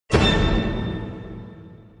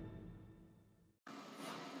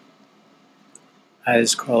Hi,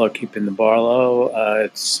 this is Carlo keeping the bar low.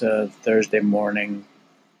 It's Thursday morning,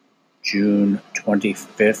 June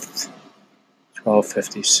 25th,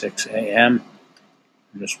 12:56 a.m.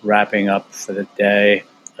 I'm just wrapping up for the day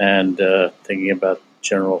and thinking about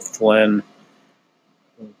General Flynn,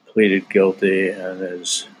 who pleaded guilty and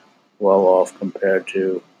is well off compared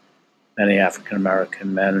to many African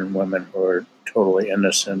American men and women who are totally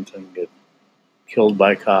innocent and get killed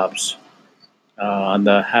by cops. On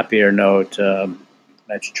the happier note,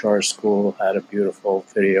 Metro Charter School had a beautiful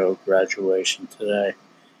video graduation today,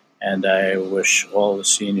 and I wish all the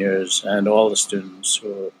seniors and all the students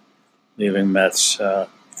who are leaving Mets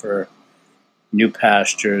for new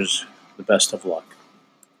pastures the best of luck.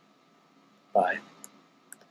 Bye.